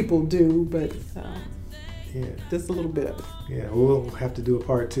other people do, but just a little bit of it. Yeah, we'll have to do a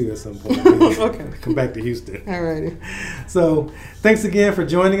part 2 at some point. Okay. Come back to Houston. All righty. So, thanks again for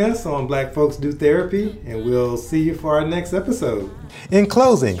joining us on Black Folks Do Therapy, and we'll see you for our next episode. In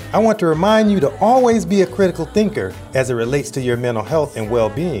closing, I want to remind you to always be a critical thinker as it relates to your mental health and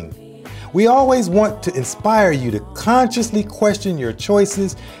well-being. We always want to inspire you to consciously question your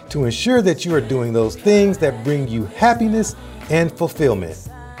choices to ensure that you are doing those things that bring you happiness and fulfillment.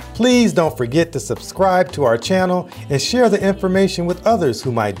 Please don't forget to subscribe to our channel and share the information with others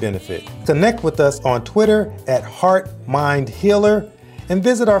who might benefit. Connect with us on Twitter at HeartMindHealer and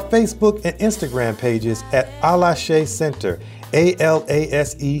visit our Facebook and Instagram pages at Alase Center,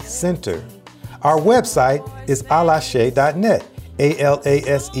 ALASE Center. Our website is alase.net,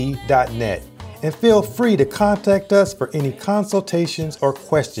 ALASE.net. And feel free to contact us for any consultations or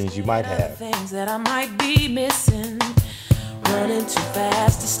questions you might have. Things that I might be missing, running too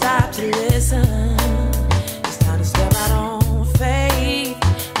fast to stop to listen.